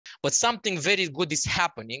But something very good is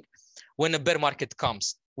happening when a bear market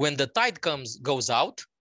comes. When the tide goes out,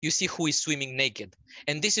 you see who is swimming naked.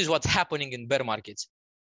 And this is what's happening in bear markets.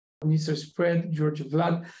 Mr. Spread, George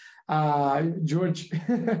Vlad, George,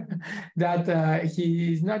 that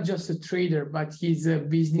he is not just a trader, but he's a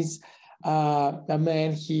business a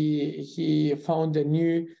man. He found a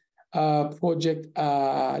new project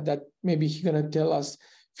that maybe he's gonna tell us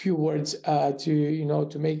a few words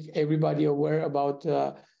to make everybody aware about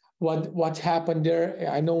what happened there.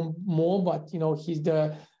 I know more, but he's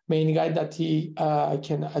the main guy that he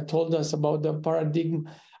told us about the paradigm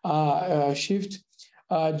shift.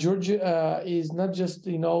 George is not just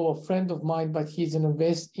a friend of mine, but he's an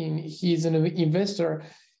investor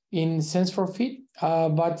in Sense4Fit,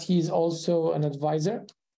 but he's also an advisor.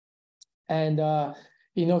 And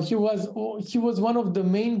he was one of the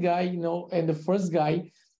main guy, and the first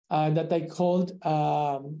guy that I called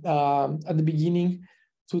at the beginning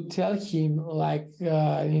to tell him a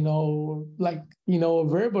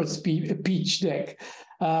verbal pitch deck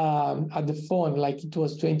at the phone, like it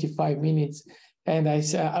was 25 minutes. And I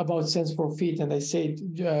said about Sense4Fit, and I said,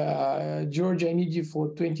 George, I need you for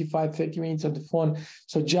 25, 30 minutes on the phone.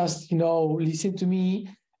 So just, listen to me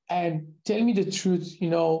and tell me the truth,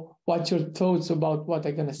 what your thoughts about what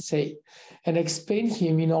I'm going to say. And explain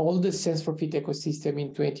him, all the Sense4Fit ecosystem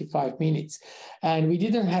in 25 minutes. And we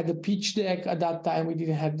didn't have the pitch deck at that time. We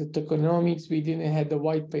didn't have the tokenomics. We didn't have the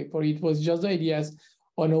white paper. It was just ideas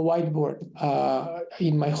on a whiteboard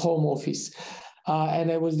in my home office.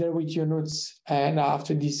 And I was there with Yunus, and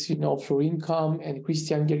after this, for income and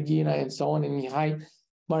Christian Gergina and so on, and Mihai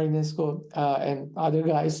Marinescu and other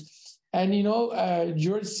guys. And,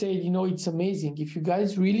 George said, it's amazing. If you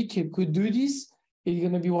guys really could do this, it's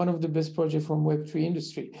going to be one of the best projects from Web3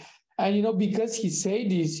 industry. And, because he said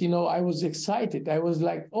this, I was excited. I was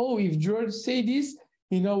like, oh, if George say this,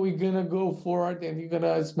 we're going to go forward and we're going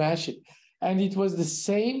to smash it. And it was the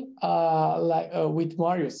same with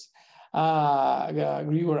Marius.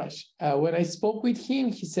 Grigorash. When I spoke with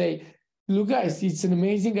him, he said, look, guys, it's an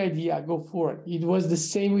amazing idea. Go forward. It was the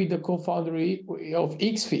same with the co-founder of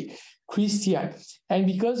XFi, Christian. And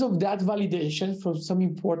because of that validation from some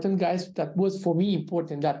important guys, that was for me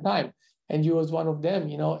important that time. And you was one of them,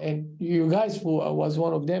 and you guys was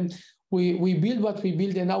one of them. We built what we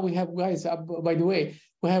built, and now we have guys, by the way,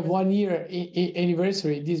 we have 1 year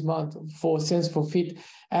anniversary this month for Sense4Fit.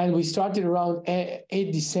 And we started around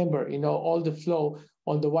 8 December, all the flow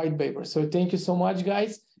on the white paper. So thank you so much,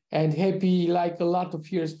 guys. And happy, a lot of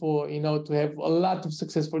years for, to have a lot of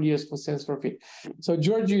successful years for Sense4Fit. So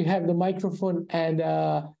George, you have the microphone, and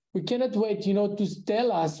we cannot wait, to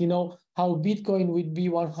tell us, how Bitcoin would be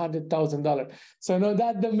 $100,000. So now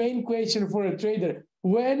that's the main question for a trader.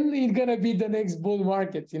 When is going to be the next bull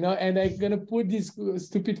market, and I'm going to put this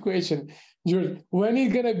stupid question, George, when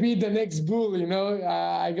is going to be the next bull,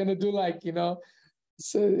 I'm going to do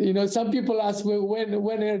so, some people ask when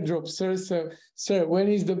airdrop, sir. So, sir, when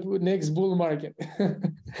is the next bull market?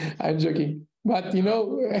 I'm joking, but,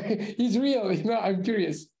 it's real, I'm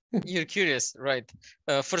curious. You're curious, right?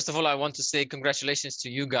 First of all, I want to say congratulations to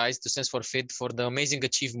you guys, to Sense4Fit, for the amazing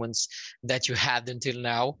achievements that you had until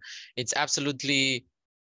now. It's absolutely,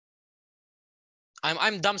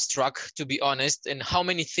 I'm dumbstruck, to be honest, in how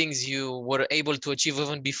many things you were able to achieve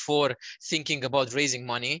even before thinking about raising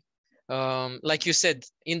money. Like you said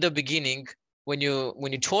in the beginning, when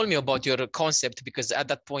you told me about your concept, because at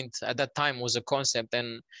that time was a concept,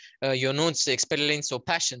 and your notes explained so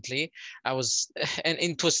passionately, and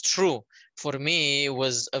it was true. For me, it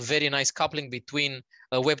was a very nice coupling between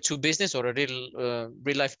a Web2 business or a real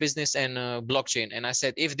life business and blockchain. And I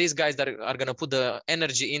said, if these guys that are going to put the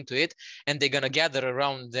energy into it, and they're going to gather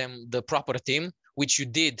around them the proper team, which you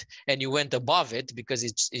did, and you went above it, because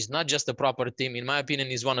it's not just a proper team. In my opinion,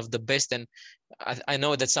 is one of the best, and I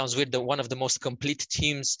know that sounds weird, one of the most complete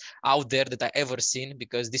teams out there that I ever seen,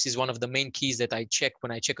 because this is one of the main keys that I check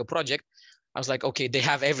when I check a project. I was like, okay, they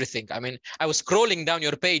have everything. I mean, I was scrolling down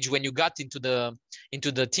your page when you got into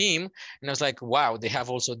the team, and I was like, wow, they have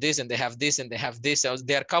also this, and they have this, and they have this.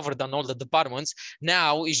 They are covered on all the departments.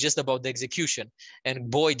 Now it's just about the execution,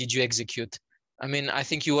 and boy, did you execute. I mean, I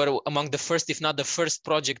think you were among the first, if not the first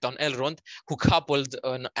project on Elrond who coupled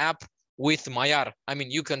an app with Mayar. I mean,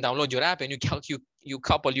 you can download your app and you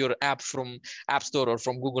couple your app from App Store or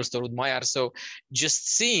from Google Store with Mayar. So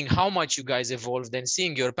just seeing how much you guys evolved and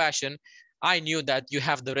seeing your passion, I knew that you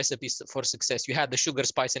have the recipes for success. You had the sugar,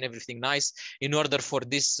 spice, and everything nice in order for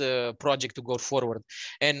this project to go forward.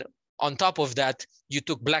 And on top of that, you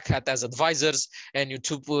took Black Hat as advisors, and you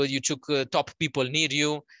took top people near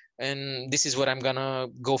you. and this is where I'm gonna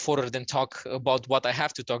go forward and talk about what I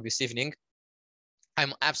have to talk this evening.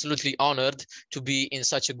 I'm absolutely honored to be in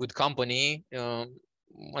such a good company.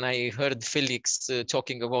 When I heard Felix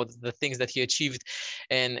talking about the things that he achieved,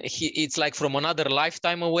 and it's like from another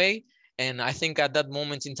lifetime away. And I think at that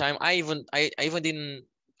moment in time, I even didn't.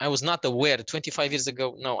 I was not aware 25 years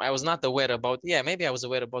ago. No, I was not aware about. Yeah, maybe I was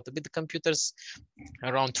aware about a bit the computers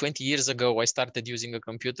around 20 years ago. I started using a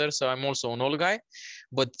computer, so I'm also an old guy.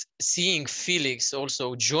 But seeing Felix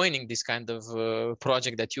also joining this kind of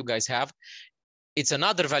project that you guys have, it's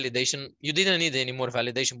another validation. You didn't need any more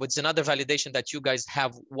validation, but it's another validation that you guys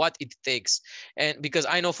have what it takes. And because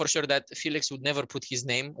I know for sure that Felix would never put his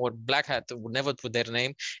name, or Black Hat would never put their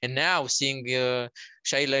name. And now seeing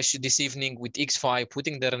Shailesh this evening with X5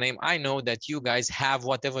 putting their name, I know that you guys have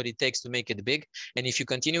whatever it takes to make it big. And if you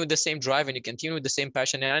continue with the same drive and you continue with the same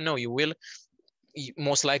passion, and I know you will,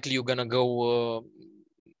 most likely you're gonna go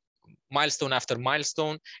milestone after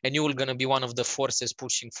milestone, and you're going to be one of the forces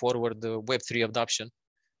pushing forward the Web3 adoption.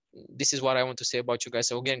 This is what I want to say about you guys.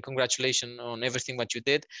 So again, congratulations on everything that you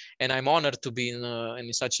did, and I'm honored to be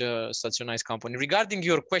in such a nice company. Regarding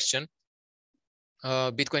your question,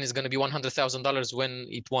 Bitcoin is going to be $100,000 when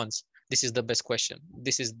it wants. This is the best question.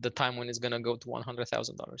 This is the time when it's going to go to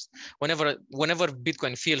 $100,000. Whenever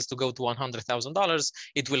Bitcoin feels to go to $100,000,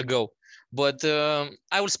 it will go. But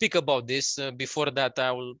I will speak about this. Before that,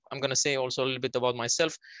 I'm going to say also a little bit about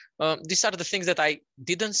myself. These are the things that I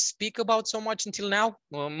didn't speak about so much until now.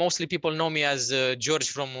 Mostly people know me as George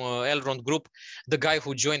from Elrond Group, the guy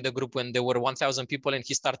who joined the group when there were 1,000 people, and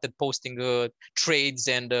he started posting trades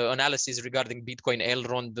and analysis regarding Bitcoin,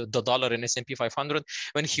 Elrond, the dollar, and S&P 500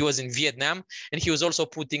 when he was in Vietnam. And he was also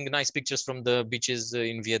putting nice pictures from the beaches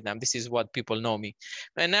in Vietnam. This is what people know me.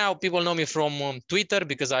 And now people know me from Twitter,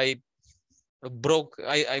 because I broke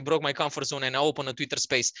my comfort zone and I opened a Twitter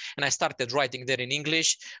space and I started writing there in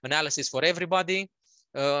English, analysis for everybody.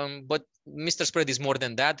 But Mr. Spread is more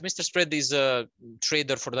than that. Mr. Spread is a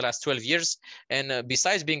trader for the last 12 years. And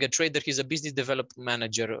besides being a trader, he's a business development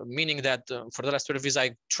manager, meaning that for the last 12 years,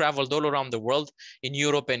 I traveled all around the world, in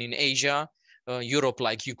Europe and in Asia. Europe,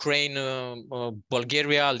 like Ukraine,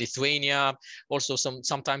 Bulgaria, Lithuania, also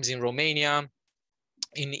sometimes in Romania,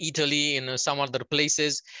 in Italy, in some other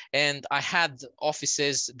places, and I had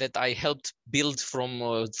offices that I helped build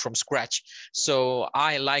from scratch. So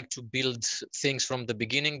I like to build things from the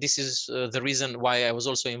beginning. This is the reason why I was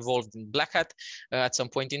also involved in Black Hat at some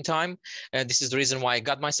point in time. And this is the reason why I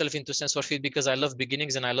got myself into Sense4Fit, because I love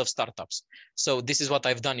beginnings and I love startups. So this is what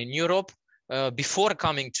I've done in Europe. Before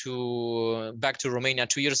coming back to Romania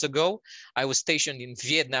 2 years ago, I was stationed in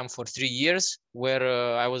Vietnam for 3 years, where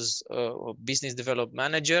I was a business development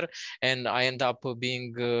manager, and I ended up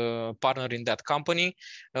being a partner in that company.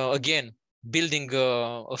 Again, building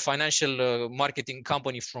a financial marketing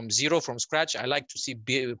company from zero, from scratch. I like to see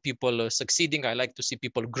people succeeding. I like to see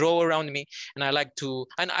people grow around me, and I like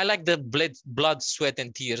the blood, sweat,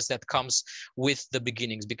 and tears that comes with the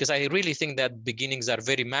beginnings, because I really think that beginnings are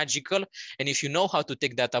very magical. And if you know how to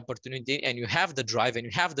take that opportunity, and you have the drive, and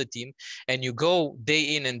you have the team, and you go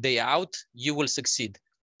day in and day out, you will succeed.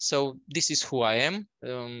 So this is who I am,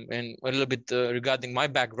 and a little bit regarding my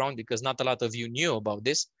background, because not a lot of you knew about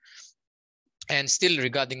this. And still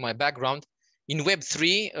regarding my background in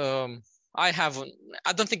Web3,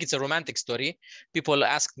 I don't think it's a romantic story. People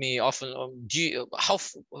ask me often,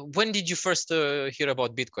 when did you first hear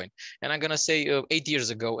about Bitcoin? And I'm going to say 8 years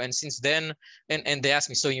ago. And since then, and they ask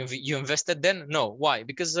me, so you invested then? No. Why?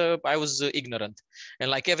 Because I was ignorant. And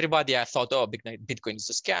like everybody, I thought, oh, Bitcoin is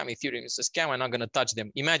a scam. Ethereum is a scam. I'm not going to touch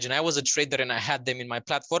them. Imagine I was a trader and I had them in my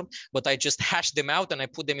platform, but I just hashed them out and I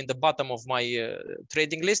put them in the bottom of my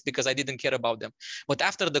trading list because I didn't care about them. But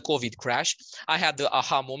after the COVID crash, I had the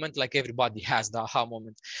aha moment, like everybody has the aha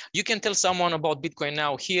moment. You can tell someone about Bitcoin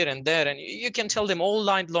now, here and there, and you can tell them all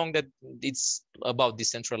night long that it's about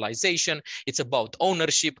decentralization, it's about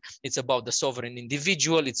ownership, it's about the sovereign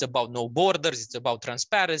individual, it's about no borders, it's about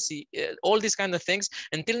transparency, all these kind of things.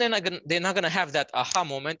 Until they're not gonna have that aha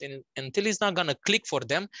moment, and until it's not gonna click for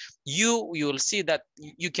them, you will see that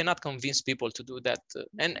you cannot convince people to do that.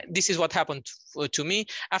 And this is what happened to me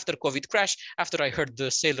after COVID crash, after I heard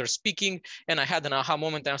the sailor speaking, and I had an aha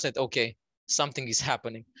moment, and I said, okay, something is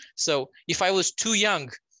happening. So if I was too young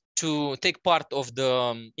to take part of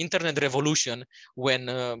the internet revolution when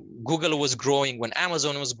Google was growing, when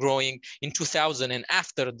Amazon was growing in 2000 and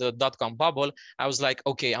after the dot-com bubble, I was like,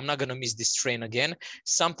 okay, I'm not going to miss this train again.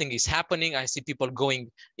 Something is happening. I see people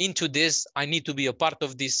going into this. I need to be a part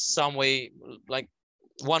of this some way. Like,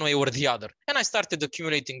 one way or the other. And I started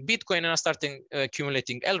accumulating Bitcoin, and I started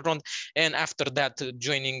accumulating Elrond. And after that,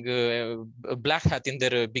 joining Black Hat in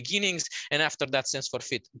their beginnings. And after that,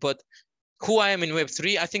 Sense4Fit. But who I am in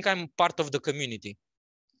Web3, I think I'm part of the community.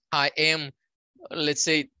 I am, let's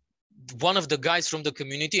say, one of the guys from the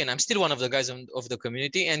community, and I'm still one of the guys of the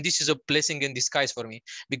community. And this is a blessing in disguise for me,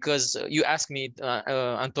 because you asked me,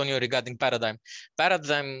 Antonio, regarding paradigm.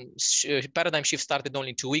 Paradigm shift started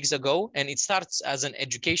only 2 weeks ago, and it starts as an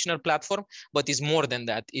educational platform, but it's more than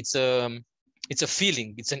that. It's a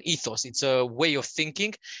feeling, it's an ethos, it's a way of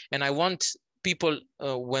thinking. And I want people,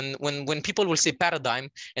 when people will say paradigm,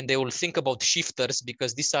 and they will think about shifters,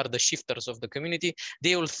 because these are the shifters of the community,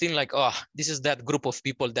 they will think like, oh, this is that group of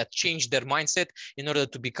people that change their mindset in order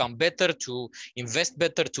to become better, to invest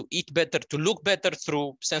better, to eat better, to look better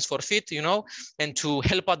through Sense4Fit, you know, and to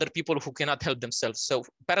help other people who cannot help themselves. So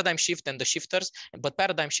paradigm shift and the shifters. But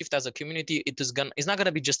paradigm shift as a community, it's not going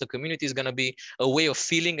to be just a community, it's going to be a way of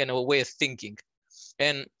feeling and a way of thinking.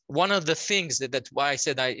 And one of the things that's why I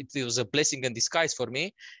said it was a blessing in disguise for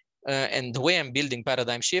me, and the way I'm building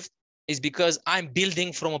paradigm shift is because I'm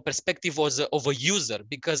building from a perspective of a user,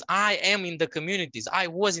 because I am in the communities. I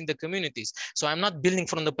was in the communities. So I'm not building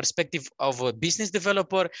from the perspective of a business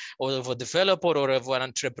developer or of a developer or of an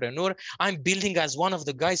entrepreneur. I'm building as one of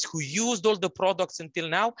the guys who used all the products until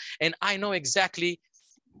now. And I know exactly,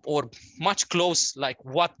 or much close, like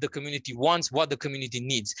what the community wants, what the community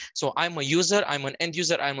needs. So I'm a user, I'm an end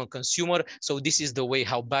user, I'm a consumer. So this is the way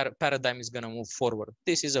how paradigm is going to move forward.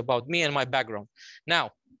 This is about me and my background. Now,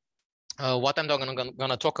 what I'm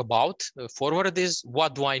gonna talk about forward is,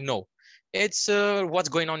 what do I know? It's what's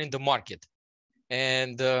going on in the market.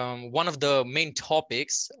 And one of the main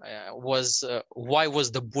topics was why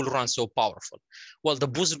was the bull run so powerful? Well,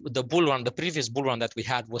 the previous bull run that we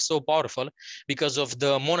had was so powerful because of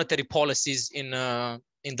the monetary policies in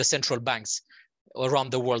the central banks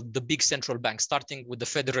around the world, the big central banks, starting with the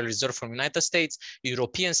Federal Reserve from United States,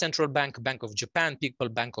 European Central Bank, Bank of Japan, People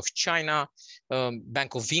Bank of China,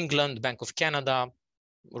 Bank of England, Bank of Canada,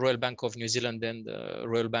 Royal Bank of New Zealand, and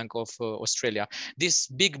Royal Bank of Australia. These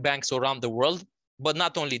big banks around the world, but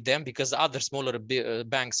not only them, because other smaller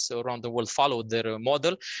banks around the world followed their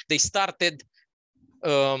model. They started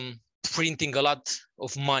printing a lot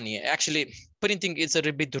of money. Actually, printing is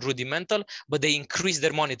a bit rudimental, but they increased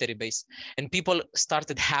their monetary base, and people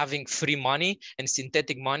started having free money and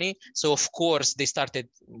synthetic money. So of course they started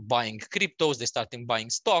buying cryptos, they started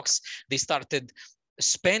buying stocks, they started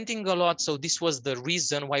spending a lot. So this was the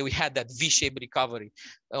reason why we had that V-shaped recovery.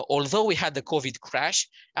 Although we had the COVID crash,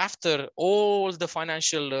 after all the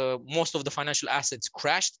financial, most of the financial assets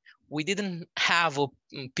crashed, we didn't have a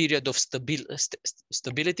period of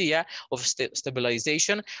stability,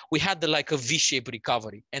 stabilization. We had like a V-shaped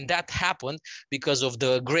recovery. And that happened because of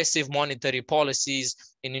the aggressive monetary policies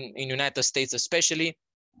in United States, especially.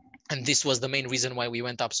 And this was the main reason why we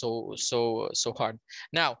went up so hard.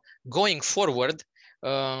 Now, going forward,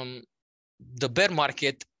 the bear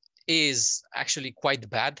market is actually quite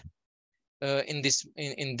bad in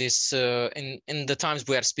the times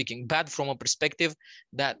we are speaking. Bad from a perspective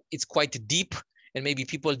that it's quite deep, and maybe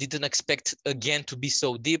people didn't expect again to be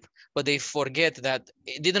so deep, but they forget that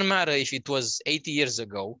it didn't matter if it was 80 years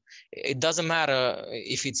ago. It doesn't matter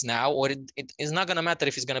if it's now, or it is not going to matter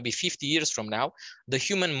if it's going to be 50 years from now. The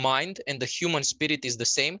human mind and the human spirit is the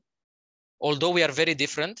same. Although we are very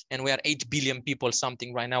different, and we are 8 billion people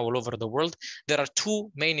something right now all over the world, there are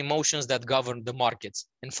two main emotions that govern the markets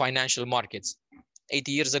and financial markets.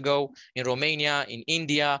 80 years ago, in Romania, in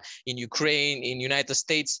India, in Ukraine, in United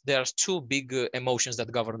States, there are two big emotions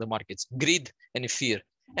that govern the markets: greed and fear.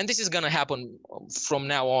 And this is going to happen from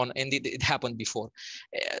now on, and it happened before.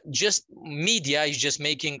 Just media is just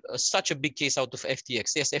making such a big case out of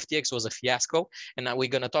FTX. Yes, FTX was a fiasco, and now we're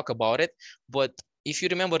going to talk about it. But if you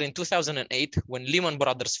remember in 2008, when Lehman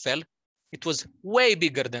Brothers fell, it was way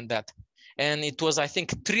bigger than that. And it was, I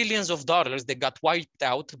think, trillions of dollars that got wiped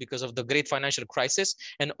out because of the great financial crisis,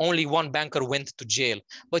 and only one banker went to jail.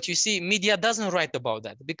 But you see, media doesn't write about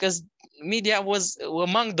that because media was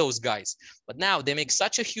among those guys. But now they make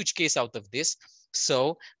such a huge case out of this.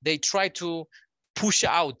 So they try to push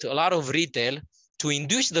out a lot of retail to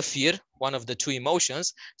induce the fear, one of the two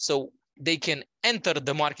emotions, so they can enter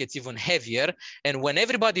the markets even heavier. And when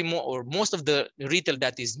everybody or most of the retail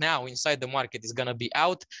that is now inside the market is going to be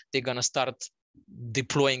out, they're going to start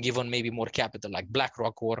deploying even maybe more capital, like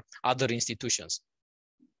BlackRock or other institutions.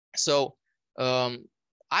 So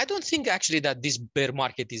I don't think actually that this bear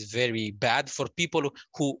market is very bad for people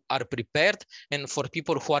who are prepared and for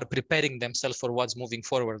people who are preparing themselves for what's moving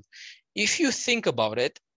forward. If you think about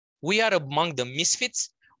it, We are among the misfits.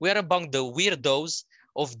 We are among the weirdos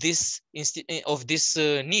of this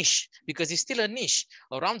niche, because it's still a niche.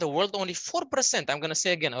 Around the world, only 4%, I'm going to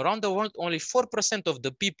say again, around the world, only 4% of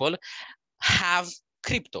the people have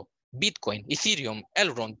crypto, Bitcoin, Ethereum,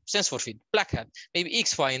 Elrond, Sense4Fit, Black Hat, maybe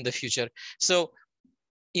XFi in the future. So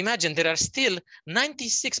imagine there are still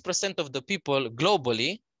 96% of the people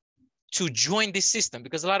globally to join this system,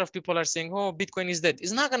 because a lot of people are saying, oh, Bitcoin is dead.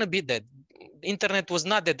 It's not going to be dead. Internet was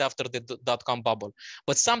not dead after the dot-com bubble,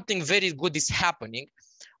 but something very good is happening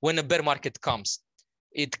when a bear market comes.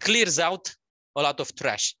 It clears out a lot of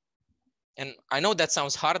trash. And I know that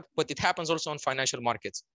sounds hard, but it happens also on financial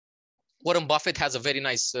markets. Warren Buffett has a very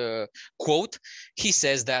nice quote. He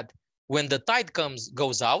says that when the tide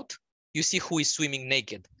goes out, you see who is swimming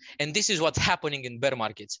naked. And this is what's happening in bear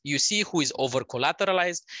markets. You see who is over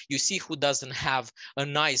collateralized. You see who doesn't have a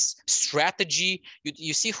nice strategy.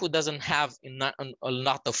 You see who doesn't have a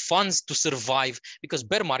lot of funds to survive, because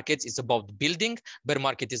bear markets is about building. Bear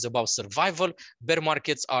market is about survival. Bear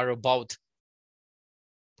markets are about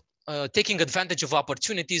taking advantage of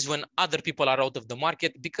opportunities when other people are out of the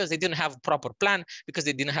market, because they didn't have a proper plan, because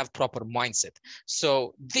they didn't have proper mindset.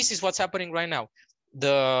 So this is what's happening right now.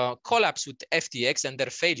 The collapse with FTX and their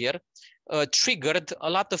failure triggered a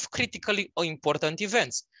lot of critically important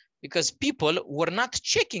events, because people were not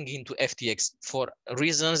checking into FTX for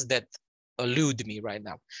reasons that elude me right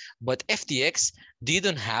now. But FTX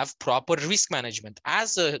didn't have proper risk management.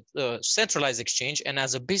 As a centralized exchange and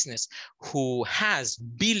as a business who has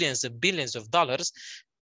billions and billions of dollars,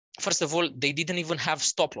 first of all, they didn't even have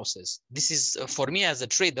stop losses. This is, for me as a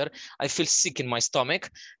trader, I feel sick in my stomach.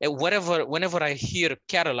 Whenever I hear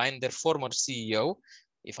Caroline, their former CEO,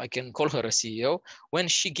 if I can call her a CEO, when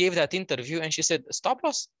she gave that interview and she said, stop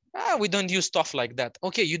loss? We don't use stuff like that.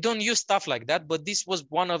 Okay, you don't use stuff like that, but this was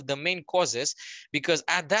one of the main causes, because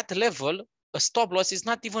at that level, a stop loss is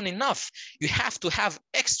not even enough. You have to have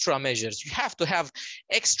extra measures. You have to have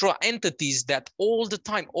extra entities that all the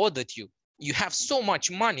time audit you. You have so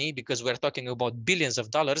much money, because we're talking about billions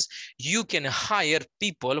of dollars, you can hire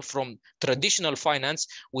people from traditional finance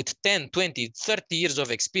with 10, 20, 30 years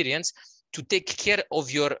of experience to take care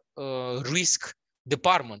of your risk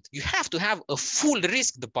department. You have to have a full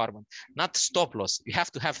risk department, not stop loss. You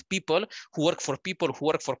have to have people who work for people who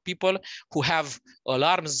work for people, who have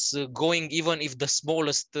alarms going even if the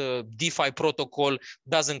smallest DeFi protocol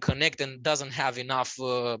doesn't connect and doesn't have enough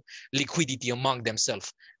liquidity among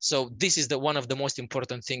themselves. So this is one of the most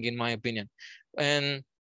important thing in my opinion. And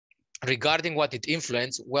regarding what it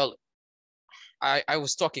influenced, well, I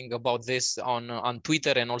was talking about this on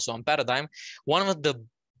Twitter and also on Paradigm. One of the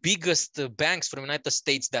biggest banks from the United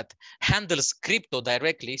States that handles crypto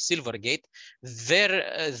directly, Silvergate,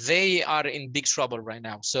 they are in big trouble right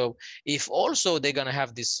now. So if also they're going to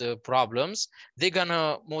have these problems, they're going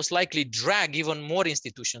to most likely drag even more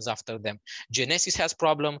institutions after them. Genesis has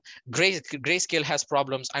problem, Grayscale has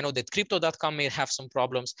problems. I know that crypto.com may have some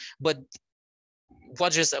problems, but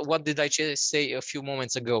what did I just say a few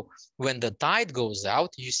moments ago? When the tide goes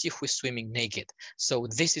out, you see who's swimming naked. So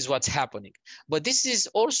this is what's happening. But this is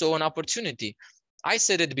also an opportunity. I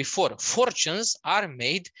said it before, fortunes are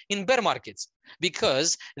made in bear markets,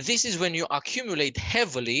 because this is when you accumulate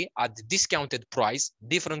heavily at discounted price,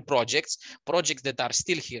 different projects that are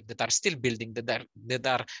still here, that are still building, that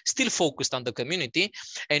are still focused on the community,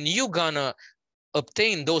 and you're gonna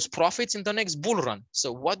obtain those profits in the next bull run.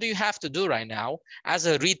 So what do you have to do right now as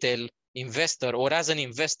a retail investor or as an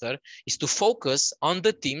investor is to focus on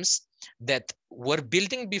the teams that were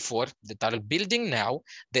building before, that are building now,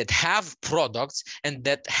 that have products and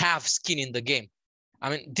that have skin in the game. I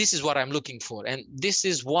mean, this is what I'm looking for. And this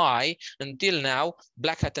is why, until now,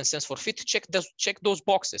 Black Hat and Sense4Fit check those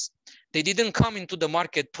boxes. They didn't come into the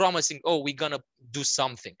market promising, oh, we're going to do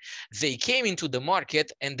something. They came into the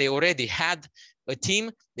market and they already had a team,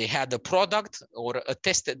 they had a product or a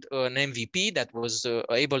tested an MVP that was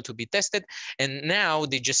able to be tested, and now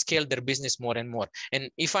they just scale their business more and more. And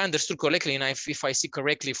if I understood correctly, and if I see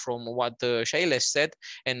correctly from what Shailesh said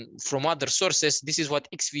and from other sources, this is what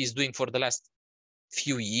XV is doing for the last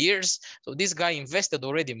few years. So this guy invested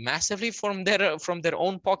already massively from their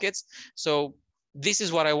own pockets. So this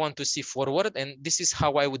is what I want to see forward, and this is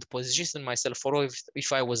how I would position myself for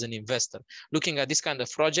if I was an investor, looking at this kind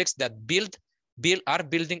of projects that are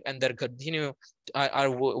building and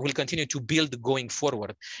will continue to build going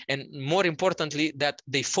forward. And more importantly, that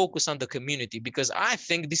they focus on the community, because I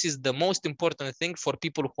think this is the most important thing for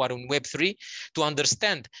people who are in Web3, to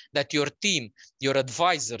understand that your team, your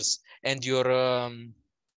advisors, and your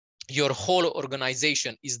whole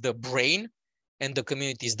organization is the brain, and the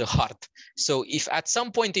community is the heart. So if at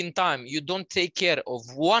some point in time you don't take care of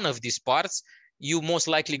one of these parts, you most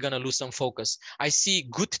likely gonna lose some focus. I see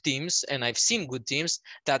good teams, and I've seen good teams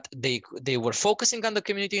that they were focusing on the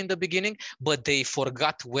community in the beginning, but they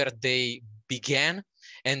forgot where they began,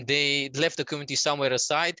 and they left the community somewhere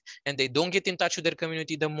aside, and they don't get in touch with their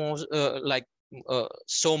community the most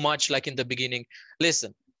so much like in the beginning.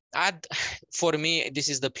 Listen, for me, this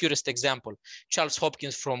is the purest example. Charles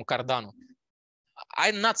Hopkins from Cardano.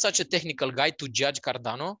 I'm not such a technical guy to judge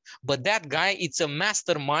Cardano, but that guy, it's a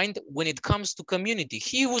mastermind when it comes to community.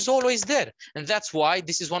 He was always there. And that's why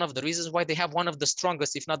this is one of the reasons why they have one of the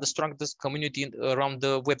strongest, if not the strongest community around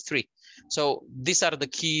the Web3. So these are the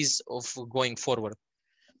keys of going forward.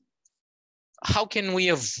 How can we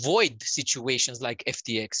avoid situations like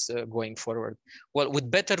FTX going forward? Well,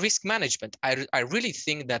 with better risk management. I really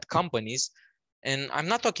think that companies, and I'm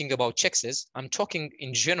not talking about Chexes, I'm talking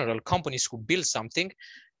in general, companies who build something,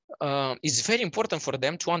 it's very important for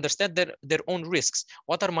them to understand their own risks.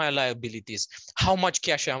 What are my liabilities? How much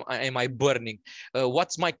cash am I burning?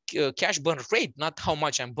 What's my cash burn rate? Not how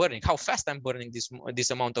much I'm burning, how fast I'm burning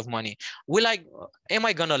this amount of money. Am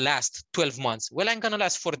I gonna last 12 months? Well, I'm gonna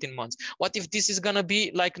last 14 months. What if this is gonna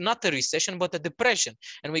be like not a recession, but a depression?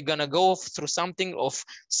 And we're gonna go through something of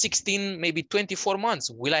 16, maybe 24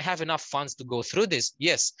 months. Will I have enough funds to go through this?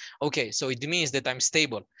 Yes. Okay, so it means that I'm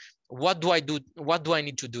stable. What do I do? What do I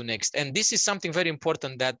need to do next? And this is something very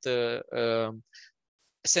important that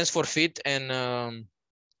Sense4Fit and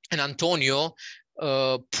Antonio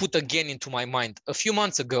put again into my mind. A few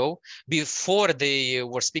months ago, before they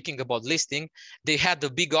were speaking about listing, they had a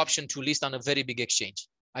big option to list on a very big exchange.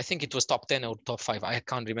 I think it was top 10 or top 5. I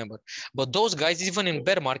can't remember. But those guys, even in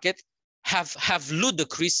bear market, have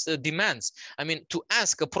ludicrous demands. I mean, to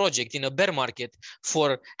ask a project in a bear market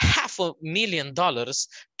for $500,000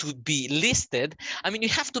 to be listed, I mean, you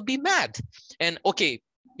have to be mad. And okay,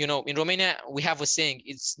 you know, in Romania, we have a saying,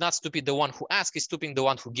 it's not stupid the one who asks, it's stupid the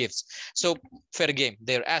one who gives. So fair game.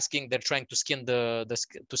 They're asking, they're trying to skin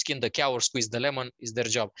the cow or squeeze the lemon is their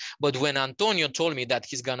job. But when Antonio told me that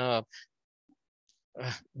he's gonna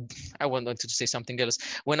I wanted to say something else.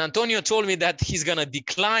 When Antonio told me that he's going to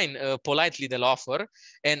decline politely the offer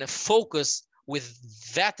and focus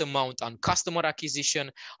with that amount on customer acquisition,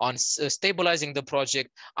 on stabilizing the project,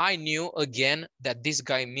 I knew again that this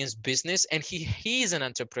guy means business, and he is an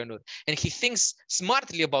entrepreneur, and he thinks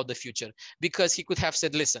smartly about the future, because he could have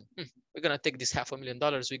said, listen, we're going to take this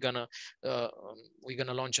 $500,000, we're going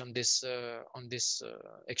to launch on this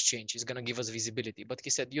exchange. It's going to give us visibility. But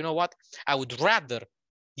he said, you know what? I would rather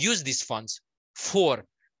use these funds for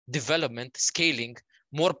development, scaling,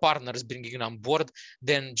 more partners bringing on board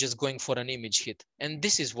than just going for an image hit. And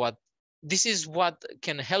this is what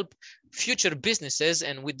can help future businesses,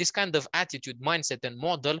 and with this kind of attitude, mindset, and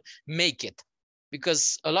model, make it.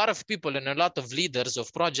 Because a lot of people and a lot of leaders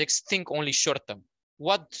of projects think only short term.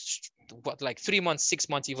 What like 3 months, 6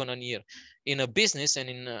 months, even a year. In a business and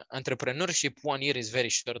in entrepreneurship, 1 year is very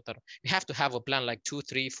short term. You have to have a plan like 2,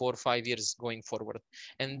 3, 4, 5 years going forward.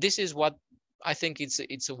 And this is what I think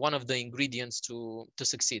it's one of the ingredients to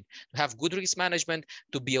succeed. To have good risk management,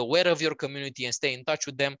 to be aware of your community and stay in touch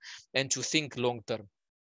with them, and to think long term.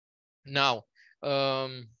 Now,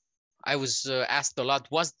 I was asked a lot,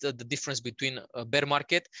 what's the difference between a bear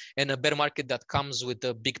market and a bear market that comes with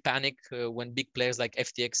a big panic when big players like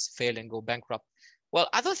FTX fail and go bankrupt? Well,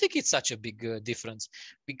 I don't think it's such a big difference,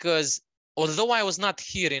 because although I was not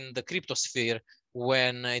here in the crypto sphere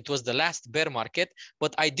when it was the last bear market,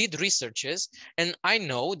 but I did researches, and I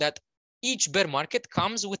know that each bear market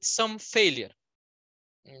comes with some failure.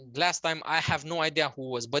 Last time I have no idea who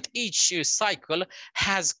was, but each cycle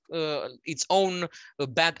has its own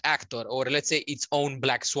bad actor, or let's say its own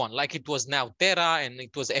black swan, like it was now Terra and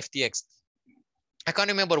it was FTX. I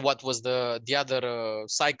can't remember what was the other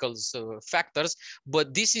cycles factors,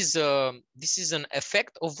 but this is an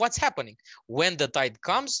effect of what's happening. When the tide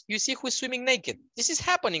comes, you see who's swimming naked. This is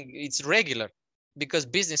happening. It's regular, because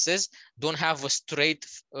businesses don't have a straight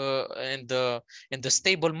and the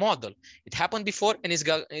stable model. It happened before, and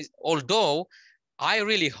although I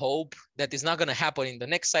really hope that it's not going to happen in the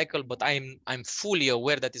next cycle, but I'm fully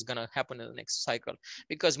aware that it's going to happen in the next cycle,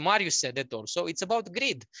 because Marius said it also. It's about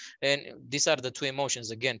greed, and these are the two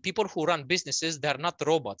emotions. Again, people who run businesses, they're not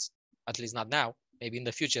robots, at least not now. Maybe in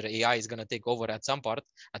the future, AI is going to take over at some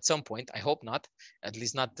point. I hope not, at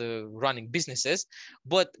least not running businesses.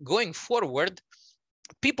 But going forward,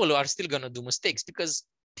 people are still going to do mistakes, because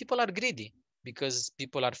people are greedy. because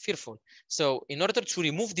people are fearful. So in order to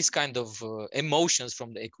remove this kind of emotions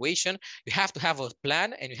from the equation, you have to have a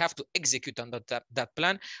plan and you have to execute on that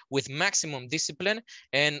plan with maximum discipline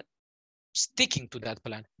and sticking to that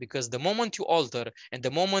plan. Because the moment you alter and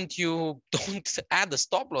the moment you don't add a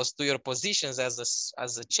stop loss to your positions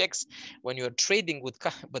as a checks when you're trading with,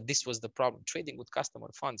 but this was the problem, trading with customer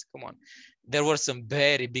funds, come on, there were some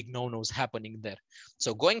very big no-nos happening there.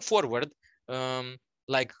 So going forward,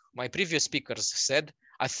 like my previous speakers said,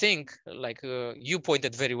 I think, like you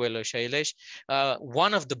pointed very well, Shailesh,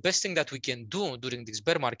 one of the best things that we can do during this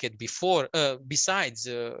bear market before, besides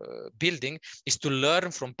building, is to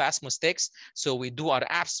learn from past mistakes. So we do our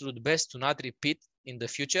absolute best to not repeat in the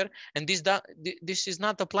future. And this is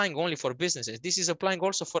not applying only for businesses. This is applying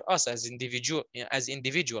also for us as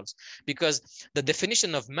individuals, because the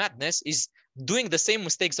definition of madness is doing the same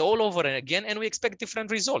mistakes all over and again, and we expect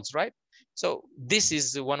different results, right? So this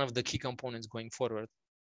is one of the key components going forward.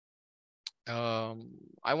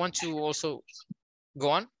 I want to also go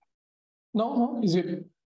on. No, is it?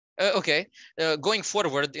 Okay, going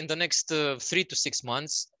forward in the next 3 to 6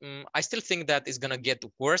 months, I still think that it's gonna get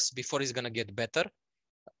worse before it's gonna get better.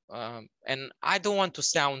 And I don't want to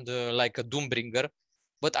sound like a doom bringer,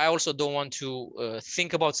 but I also don't want to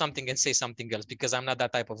think about something and say something else, because I'm not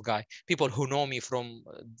that type of guy. People who know me from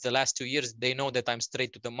the last 2 years, they know that I'm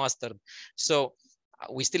straight to the mustard. So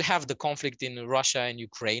we still have the conflict in Russia and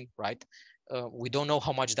Ukraine, right? We don't know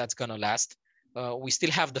how much that's gonna last. We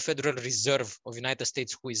still have the Federal Reserve of United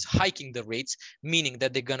States who is hiking the rates, meaning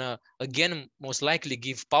that they're gonna, again, most likely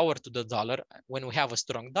give power to the dollar. When we have a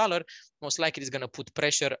strong dollar, most likely it's gonna put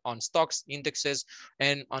pressure on stocks, indexes,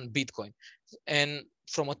 and on Bitcoin. And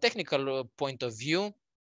from a technical point of view,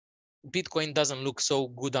 Bitcoin doesn't look so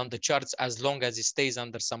good on the charts as long as it stays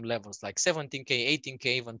under some levels like 17K,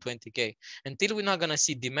 18K, even 20K. Until we're not gonna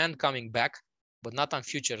see demand coming back, but not on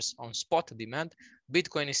futures, on spot demand,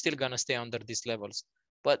 Bitcoin is still gonna stay under these levels.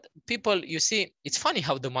 But people, you see, it's funny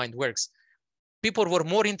how the mind works. People were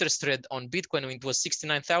more interested on Bitcoin when it was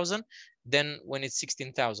 69,000 than when it's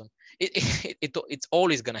 16,000. It's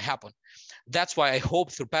always gonna happen. That's why I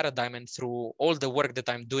hope through Paradigm and through all the work that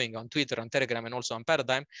I'm doing on Twitter, on Telegram, and also on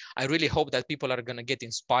Paradigm, I really hope that people are gonna get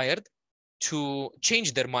inspired to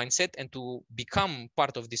change their mindset and to become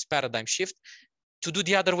part of this paradigm shift, to do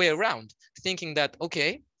the other way around, thinking that,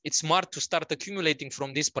 okay, it's smart to start accumulating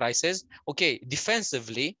from these prices. Okay,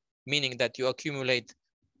 defensively, meaning that you accumulate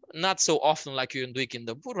not so often like you do it in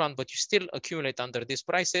the bull run, but you still accumulate under these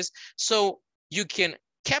prices, so you can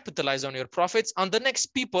capitalize on your profits on the next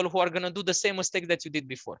people who are going to do the same mistake that you did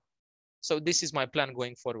before. So this is my plan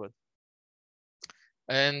going forward.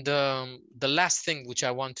 And the last thing which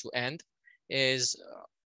I want to end is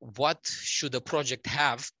what should a project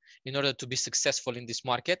have in order to be successful in this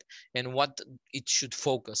market, and what it should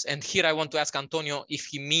focus. And here I want to ask Antonio if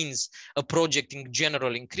he means a project in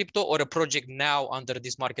general in crypto or a project now under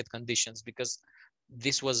these market conditions, because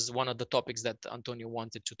this was one of the topics that Antonio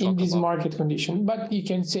wanted to talk about. In this market condition, but you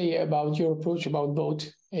can say about your approach about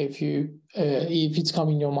both if it's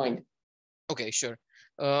coming in your mind. Okay, sure.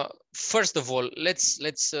 First of all, let's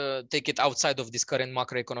take it outside of this current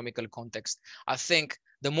macroeconomical context. I think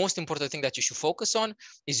the most important thing that you should focus on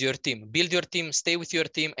is your team. Build your team, stay with your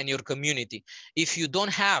team and your community. If you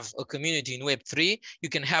don't have a community in Web3, you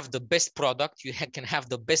can have the best product, you can have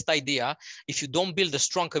the best idea. If you don't build a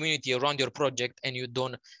strong community around your project and you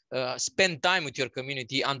don't spend time with your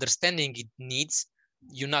community, understanding its needs,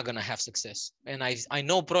 you're not gonna have success. And I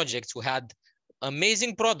know projects who had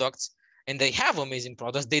amazing products, and they have amazing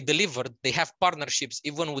products, they delivered, they have partnerships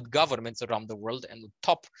even with governments around the world and with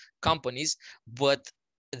top companies, but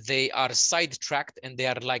they are sidetracked and they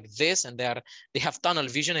are like this, and they have tunnel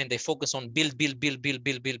vision and they focus on build,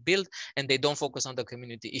 and they don't focus on the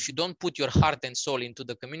community. If you don't put your heart and soul into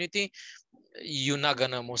the community, you're not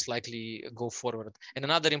gonna most likely go forward. And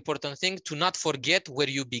another important thing, to not forget where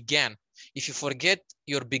you began. If you forget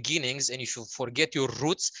your beginnings and if you forget your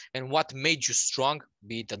roots and what made you strong,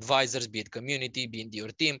 be it advisors, be it community, be it your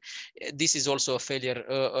team, this is also a failure,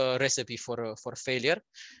 a recipe for failure.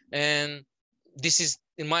 And this is,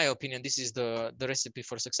 in my opinion, this is the recipe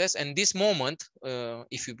for success. And this moment,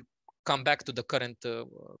 if you come back to the current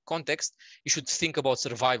context, you should think about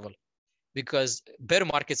survival, because bear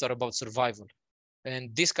markets are about survival.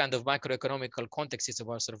 And this kind of macroeconomical context is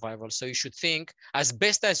about survival. So you should think as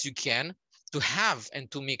best as you can to have and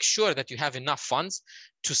to make sure that you have enough funds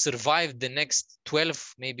to survive the next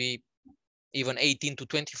 12, maybe even 18 to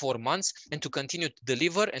 24 months, and to continue to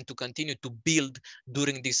deliver and to continue to build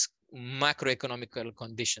during these macroeconomical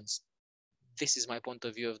conditions. This is my point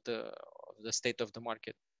of view of the state of the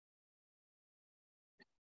market.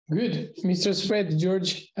 Good. Mr. Fred,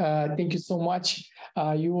 George, thank you so much.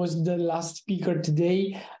 You was the last speaker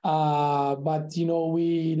today, but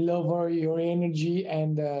we love your energy,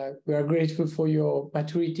 and we are grateful for your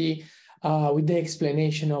maturity with the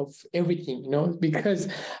explanation of everything, because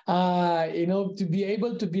to be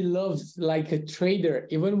able to be loved like a trader,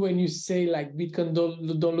 even when you say like Bitcoin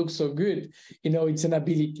don't look so good, it's an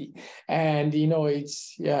ability, and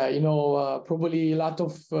it's probably a lot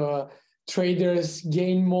of traders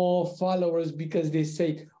gain more followers because they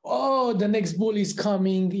say, oh, the next bull is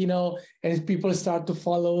coming, and people start to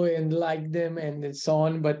follow and like them and so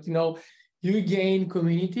on. But, you gain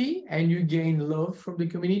community and you gain love from the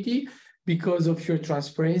community because of your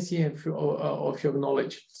transparency and of your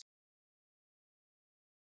knowledge.